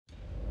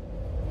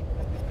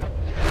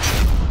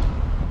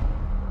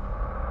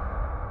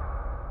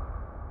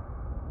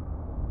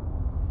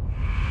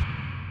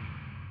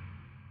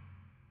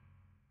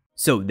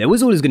So there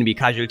was always going to be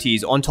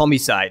casualties on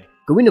Tommy's side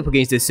going up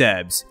against the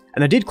Serbs,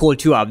 and I did call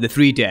 2 out of the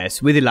 3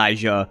 deaths with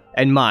Elijah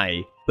and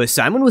Mai. But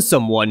Simon was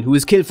someone who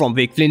was killed from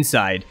Vic Flynn's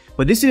side,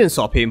 but this didn't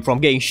stop him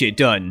from getting shit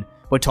done.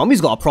 But Tommy's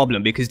got a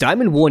problem because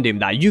Diamond warned him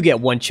that you get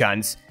one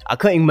chance at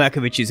cutting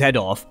Markovic's head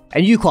off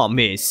and you can't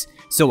miss.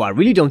 So I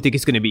really don't think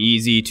it's going to be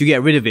easy to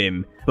get rid of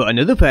him. But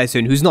another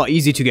person who's not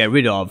easy to get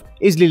rid of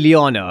is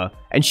Lilliana,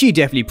 and she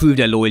definitely proved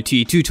her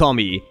loyalty to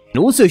Tommy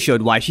and also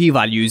showed why she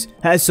values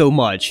her so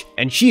much,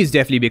 and she is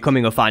definitely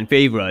becoming a fan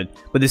favorite.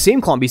 But the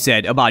same can't be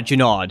said about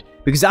Jenard,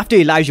 because after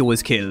Elijah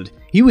was killed,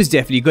 he was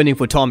definitely gunning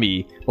for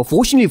Tommy, but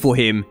fortunately for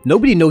him,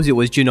 nobody knows it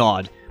was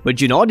Jenard. But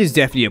Jenard is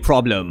definitely a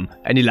problem,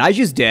 and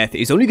Elijah's death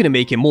is only going to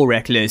make him more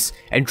reckless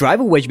and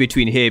drive a wedge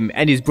between him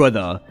and his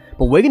brother.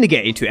 But we're going to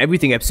get into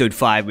everything episode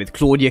 5 with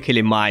Claudia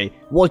killing Mai,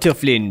 Walter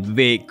Flynn,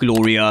 Vic,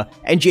 Gloria,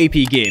 and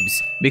JP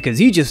Gibbs, because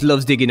he just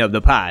loves digging up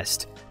the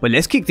past. But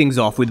let's kick things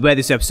off with where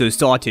this episode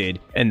started,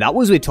 and that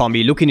was with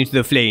Tommy looking into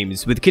the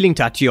flames with killing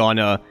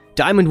Tatiana,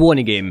 Diamond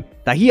warning him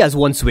that he has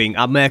one swing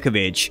at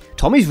Markovic,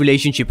 Tommy's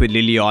relationship with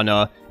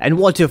Lilliana, and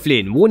Walter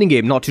Flynn warning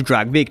him not to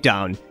drag Vic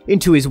down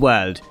into his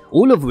world,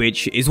 all of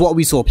which is what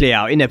we saw play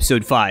out in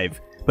episode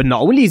 5. But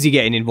not only is he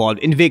getting involved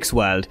in Vic's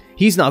world,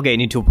 he's now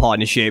getting into a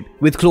partnership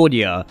with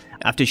Claudia,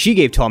 after she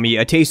gave Tommy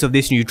a taste of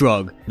this new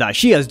drug that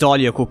she has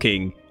Dahlia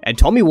cooking, and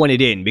Tommy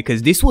wanted in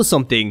because this was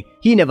something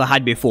he never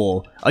had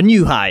before, a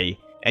new high.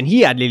 And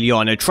he had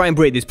Lilliana try and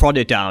break this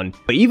product down,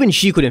 but even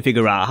she couldn't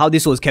figure out how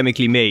this was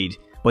chemically made.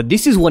 But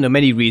this is one of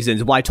many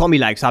reasons why Tommy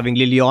likes having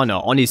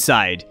Lilliana on his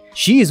side.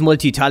 She is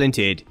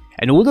multi-talented,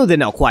 and although they're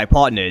not quite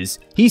partners,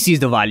 he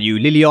sees the value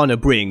Lilliana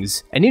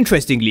brings. And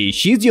interestingly,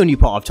 she's the only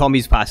part of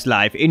Tommy's past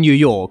life in New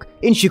York,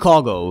 in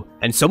Chicago,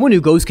 and someone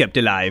who Ghost kept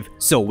alive,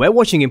 so we're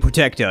watching him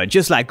protect her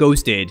just like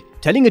Ghost did,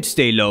 telling her to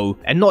stay low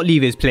and not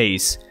leave his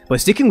place. But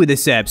sticking with the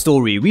Serb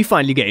story, we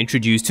finally get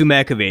introduced to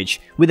Markovic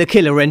with a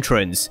killer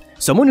entrance,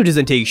 someone who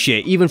doesn't take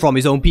shit even from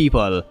his own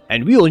people,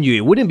 and we all knew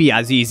it wouldn't be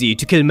as easy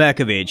to kill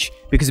Markovic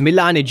because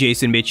Milan and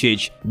Jason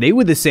Mičić, they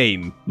were the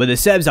same, but the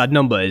Serbs had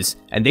numbers,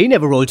 and they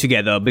never rolled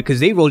together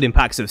because they rolled in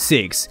packs of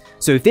 6,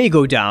 so if they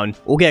go down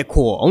or get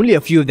caught, only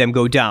a few of them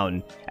go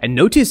down. And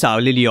notice how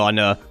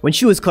Lilliana, when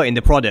she was cutting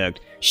the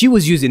product, she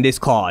was using this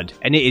card,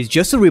 and it is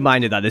just a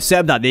reminder that the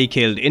Serb that they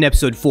killed in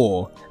episode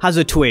 4 has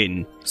a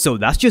twin, so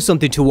that's just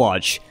something to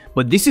watch.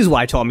 But this is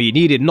why Tommy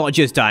needed not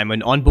just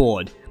Diamond on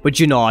board, but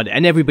Jenard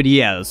and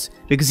everybody else,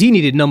 because he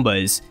needed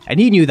numbers, and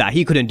he knew that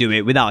he couldn't do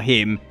it without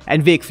him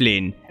and Vic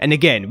Flynn. And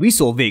again, we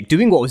saw Vic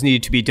doing what was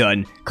needed to be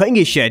done, cutting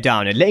his share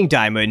down and letting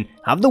Diamond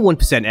have the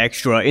 1%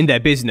 extra in their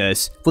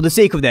business for the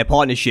sake of their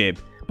partnership.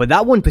 But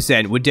that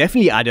 1% would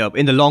definitely add up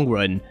in the long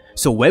run.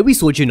 So where we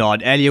saw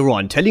Jenard earlier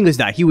on telling us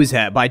that he was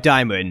hurt by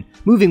Diamond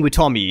moving with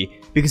Tommy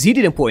because he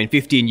didn't put in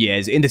 15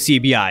 years in the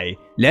CBI,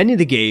 learning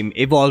the game,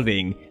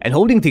 evolving, and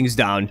holding things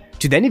down,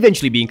 to then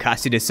eventually being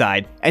casted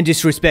aside and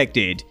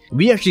disrespected,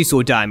 we actually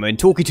saw Diamond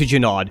talking to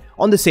Jenard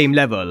on the same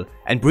level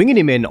and bringing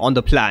him in on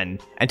the plan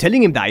and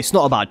telling him that it's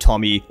not about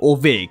Tommy or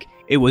Vic,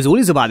 it was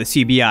always about the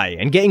CBI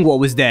and getting what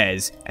was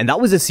theirs, and that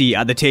was a seat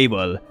at the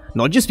table,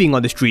 not just being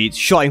on the streets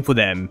shouting for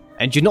them.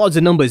 And Jenard's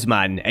a numbers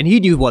man, and he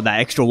knew what that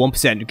extra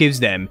 1% gives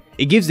them.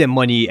 It gives them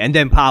money and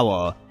then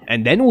power,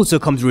 and then also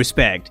comes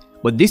respect.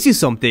 But this is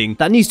something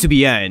that needs to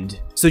be earned.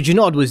 So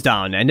Jenard was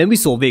down, and then we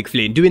saw Vic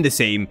Flynn doing the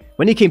same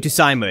when it came to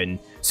Simon.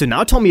 So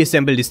now Tommy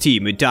assembled his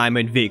team with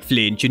Diamond, Vic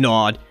Flynn,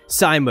 Jenard,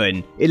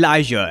 Simon,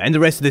 Elijah, and the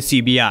rest of the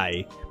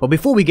CBI. But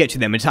before we get to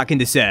them attacking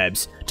the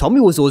Serbs, Tommy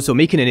was also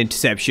making an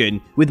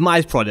interception with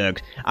Mai's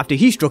product after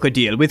he struck a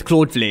deal with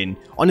Claude Flynn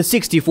on a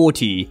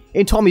 60-40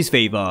 in Tommy's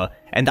favor.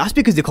 And that's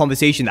because the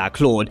conversation that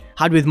Claude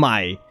had with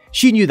Mai,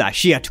 she knew that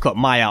she had to cut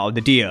Mai out of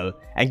the deal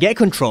and get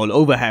control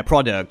over her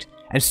product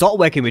and start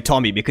working with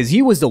Tommy because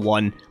he was the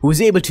one who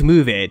was able to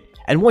move it.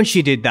 And once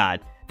she did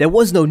that, there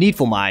was no need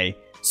for Mai.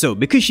 So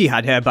because she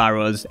had her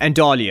barrels and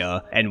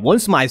Dahlia, and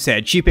once Mai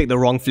said she picked the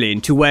wrong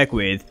Flynn to work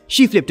with,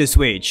 she flipped a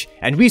switch,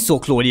 and we saw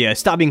Claudia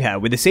stabbing her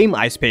with the same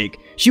ice pick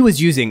she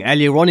was using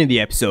earlier on in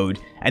the episode,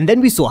 and then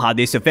we saw how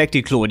this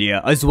affected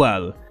Claudia as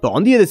well. But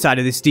on the other side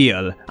of this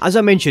deal, as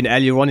I mentioned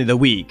earlier on in the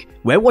week,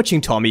 we're watching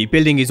Tommy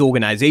building his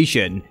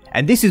organization,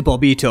 and this is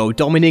Bobito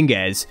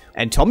Dominguez,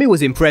 and Tommy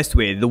was impressed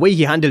with the way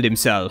he handled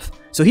himself,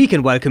 so he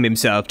can welcome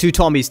himself to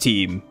Tommy's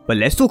team. But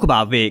let's talk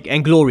about Vic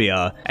and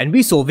Gloria, and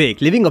we saw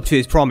Vic living up to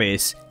his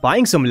promise,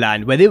 buying some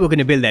land where they were going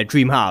to build their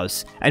dream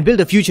house and build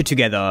a future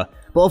together.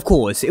 But of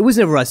course, it was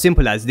never as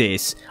simple as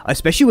this,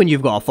 especially when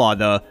you've got a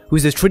father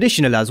who's as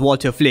traditional as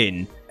Walter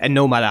Flynn, and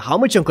no matter how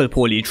much Uncle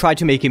Paulie tried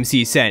to make him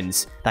see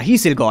sense, that he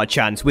still got a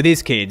chance with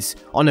his kids,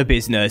 on a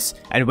business,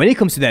 and when it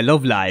comes to their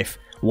love life,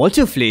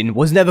 Walter Flynn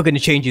was never going to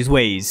change his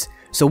ways.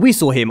 So we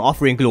saw him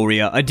offering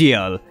Gloria a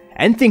deal,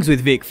 and things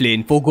with Vic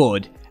Flynn for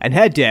good, and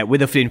her debt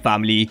with the Flynn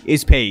family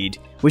is paid,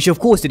 which of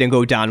course didn't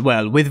go down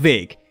well with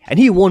Vic, and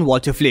he warned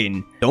Walter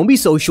Flynn, don't be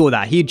so sure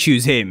that he'd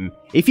choose him,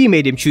 if he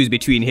made him choose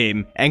between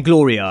him and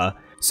Gloria.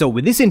 So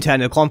with this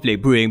internal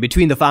conflict brewing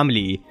between the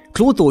family,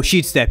 Claude thought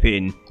she'd step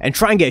in and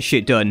try and get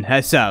shit done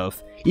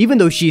herself, even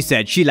though she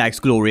said she likes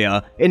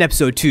Gloria in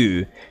episode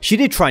 2. She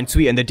did try and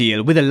sweeten the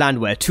deal with a land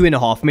worth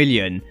 $2.5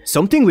 million,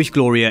 something which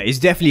Gloria is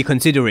definitely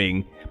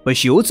considering. But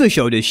she also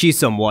showed us she's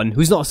someone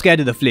who's not scared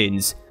of the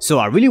Flynns, so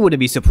I really wouldn't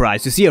be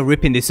surprised to see her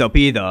ripping this up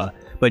either.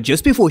 But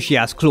just before she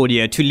asked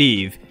Claudia to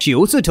leave, she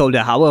also told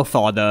her how her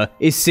father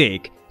is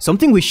sick,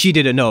 something which she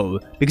didn't know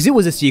because it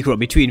was a secret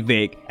between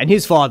Vic and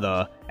his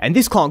father. And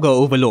this can't go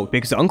overlooked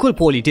because Uncle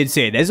Paulie did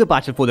say there's a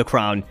battle for the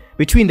crown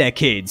between their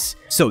kids.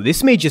 So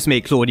this may just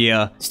make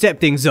Claudia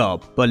step things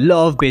up. But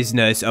love,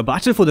 business, a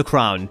battle for the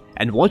crown,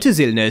 and Walter's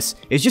illness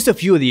is just a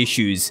few of the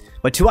issues.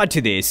 But to add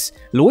to this,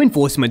 law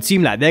enforcement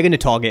seem like they're going to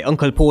target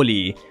Uncle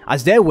Paulie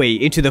as their way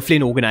into the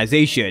Flynn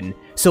organization.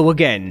 So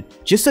again,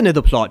 just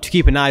another plot to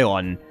keep an eye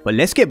on. But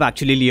let's get back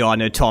to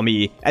Lilliana,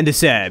 Tommy, and the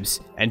Serbs.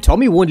 And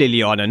Tommy warned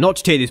Lilliana not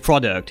to take this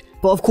product,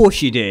 but of course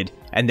she did.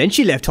 And then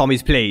she left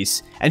Tommy's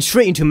place and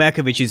straight into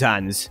Merkovich's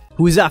hands,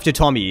 who is after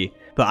Tommy.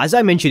 But as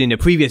I mentioned in a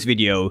previous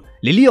video,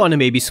 Lilliana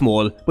may be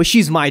small, but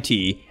she's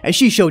mighty, and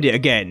she showed it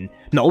again.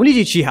 Not only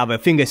did she have her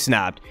finger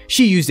snapped,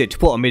 she used it to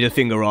put her middle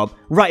finger up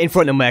right in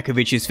front of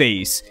Merkovich's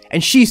face,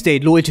 and she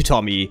stayed loyal to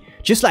Tommy,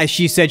 just like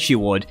she said she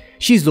would.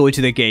 She's loyal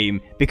to the game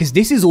because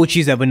this is all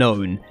she's ever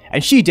known,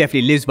 and she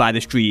definitely lives by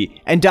the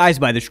street and dies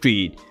by the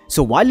street.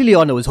 So while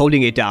Lilliana was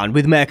holding it down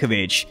with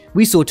Merkovich,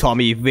 we saw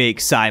Tommy,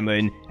 Vic,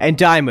 Simon, and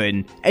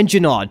Diamond, and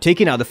Jenard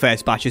taking out the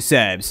first batch of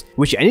Serbs,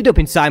 which ended up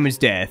in Simon's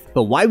death.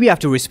 But why we have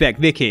to respect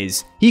Vic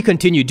is, he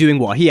continued doing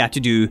what he had to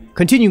do,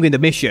 continuing the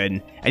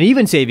mission, and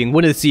even saving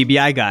one of the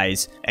CBI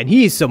guys. And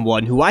he is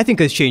someone who I think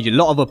has changed a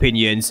lot of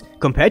opinions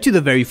compared to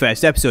the very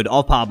first episode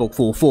of Power Book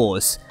 4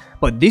 Force.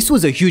 But this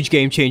was a huge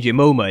game-changing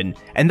moment,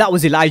 and that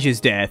was Elijah's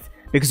death,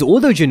 because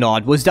although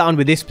Jenard was down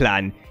with this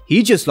plan,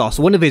 he just lost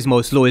one of his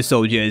most loyal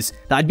soldiers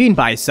that had been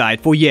by his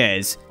side for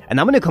years. And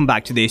I'm going to come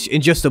back to this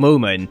in just a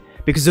moment,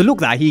 because the look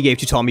that he gave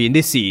to Tommy in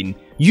this scene,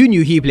 you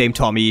knew he blamed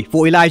Tommy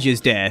for Elijah's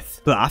death.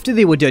 But after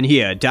they were done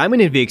here,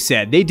 Diamond and Vic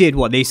said they did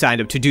what they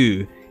signed up to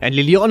do, and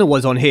Lilliana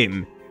was on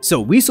him. So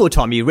we saw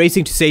Tommy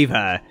racing to save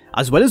her,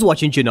 as well as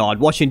watching Jenard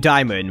watching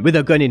Diamond with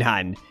a gun in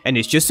hand, and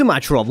it's just a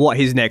matter of what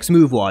his next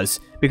move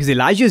was, because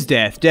Elijah's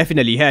death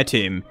definitely hurt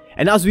him,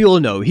 and as we all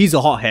know, he's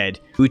a hothead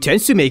who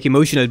tends to make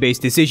emotional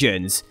based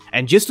decisions.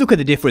 And just look at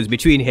the difference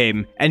between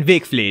him and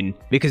Vic Flynn,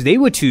 because they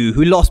were two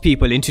who lost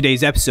people in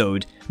today's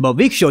episode, but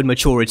Vic showed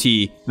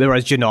maturity,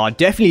 whereas Jenard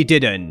definitely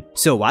didn't.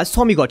 So as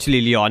Tommy got to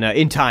Lilliana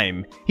in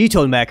time, he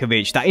told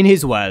Merkovich that in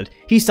his world,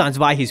 he stands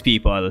by his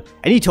people,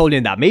 and he told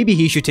him that maybe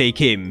he should take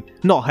him,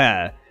 not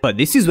her. But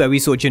this is where we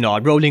saw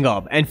Jenard rolling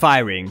up and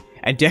firing,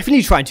 and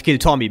definitely trying to kill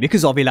Tommy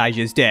because of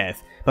Elijah's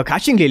death, but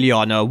catching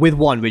Lilliana with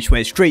one which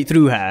went straight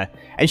through her,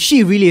 and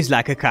she really is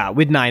like a cat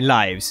with 9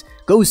 lives.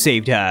 Ghost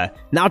saved her,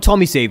 now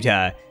Tommy saved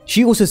her.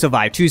 She also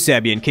survived 2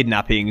 Serbian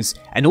kidnappings,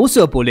 and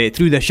also a bullet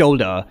through the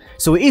shoulder,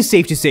 so it is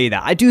safe to say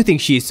that I do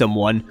think she is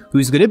someone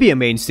who's going to be a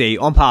mainstay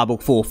on Power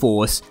Book 4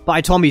 Force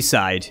by Tommy's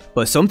side.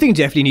 But something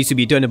definitely needs to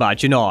be done about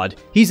Jenard.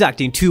 He's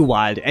acting too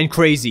wild and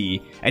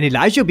crazy, and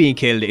Elijah being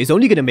killed is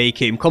only going to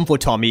make him come for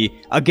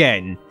Tommy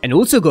again, and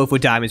also go for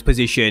Diamond's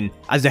position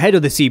as the head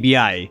of the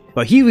CBI.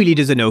 But he really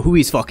doesn't know who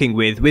he's fucking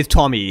with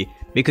Tommy,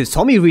 because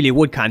Tommy really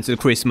would cancel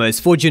Christmas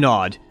for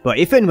Jenard. But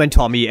if and when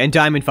Tommy and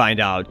Diamond find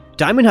out,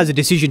 Diamond has a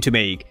decision to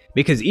make,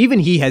 because even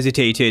he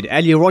hesitated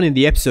earlier on in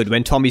the episode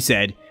when Tommy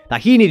said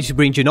that he needed to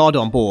bring Jenard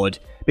on board,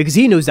 because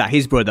he knows that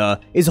his brother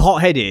is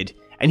hot-headed,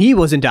 and he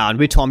wasn't down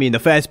with Tommy in the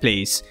first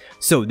place.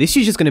 So this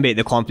is just going to make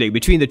the conflict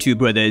between the two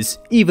brothers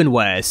even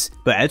worse.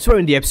 But elsewhere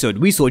in the episode,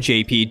 we saw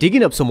JP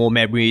digging up some more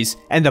memories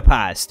and the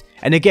past,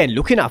 and again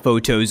looking at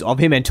photos of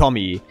him and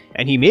Tommy,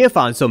 and he may have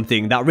found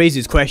something that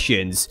raises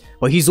questions,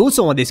 but he's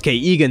also on this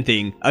Egan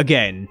thing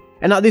again.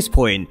 And at this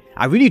point,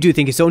 I really do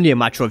think it's only a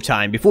matter of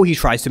time before he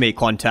tries to make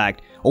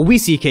contact, or we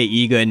see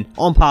Egan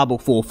on Power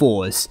Book 4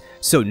 Force.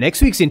 So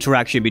next week's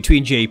interaction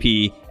between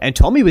JP and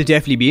Tommy will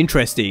definitely be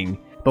interesting.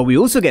 But we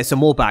also get some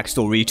more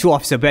backstory to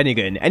Officer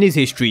Bennigan and his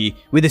history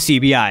with the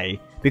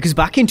CBI, because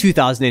back in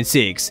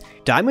 2006,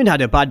 Diamond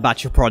had a bad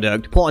batch of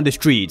product put on the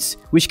streets,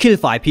 which killed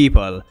 5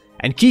 people,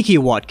 and Kiki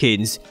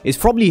Watkins is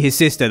probably his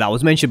sister that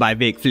was mentioned by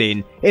Vic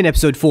Flynn in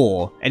episode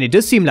 4, and it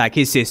does seem like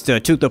his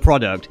sister took the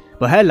product,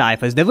 but her life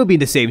has never been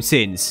the same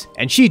since,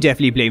 and she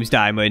definitely blames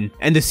Diamond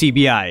and the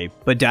CBI.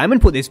 But Diamond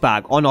put this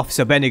back on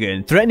Officer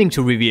Bennigan, threatening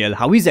to reveal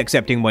how he's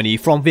accepting money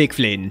from Vic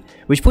Flynn,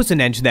 which puts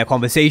an end to their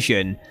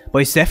conversation, but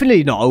it's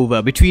definitely not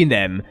over between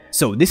them.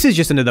 So this is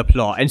just another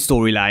plot and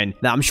storyline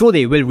that I'm sure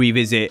they will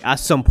revisit at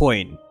some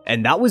point.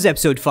 And that was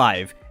episode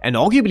 5, and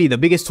arguably the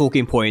biggest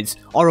talking points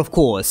are of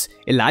course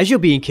Elijah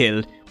being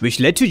killed,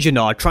 which led to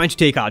Jenard trying to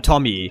take out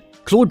Tommy,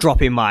 Claude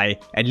dropping Mai,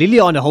 and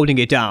Lilliana holding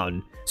it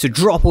down. So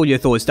drop all your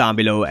thoughts down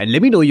below and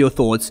let me know your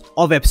thoughts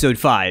of episode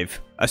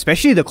 5,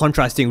 especially the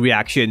contrasting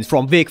reactions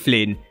from Vic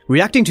Flynn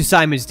reacting to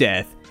Simon's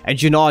death and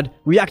Jenard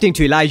reacting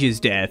to Elijah's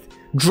death.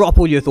 Drop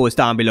all your thoughts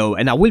down below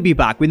and I will be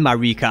back with my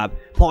recap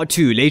part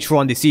 2 later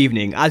on this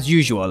evening as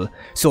usual.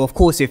 So of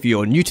course, if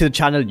you're new to the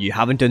channel, you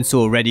haven't done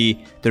so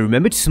already, then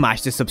remember to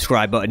smash the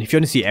subscribe button if you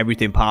want to see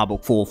everything Power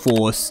Book 4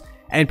 Force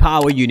and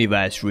Power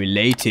Universe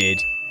related.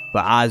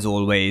 But as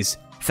always,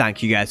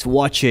 Thank you guys for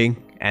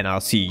watching, and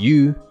I'll see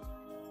you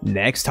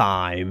next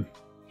time.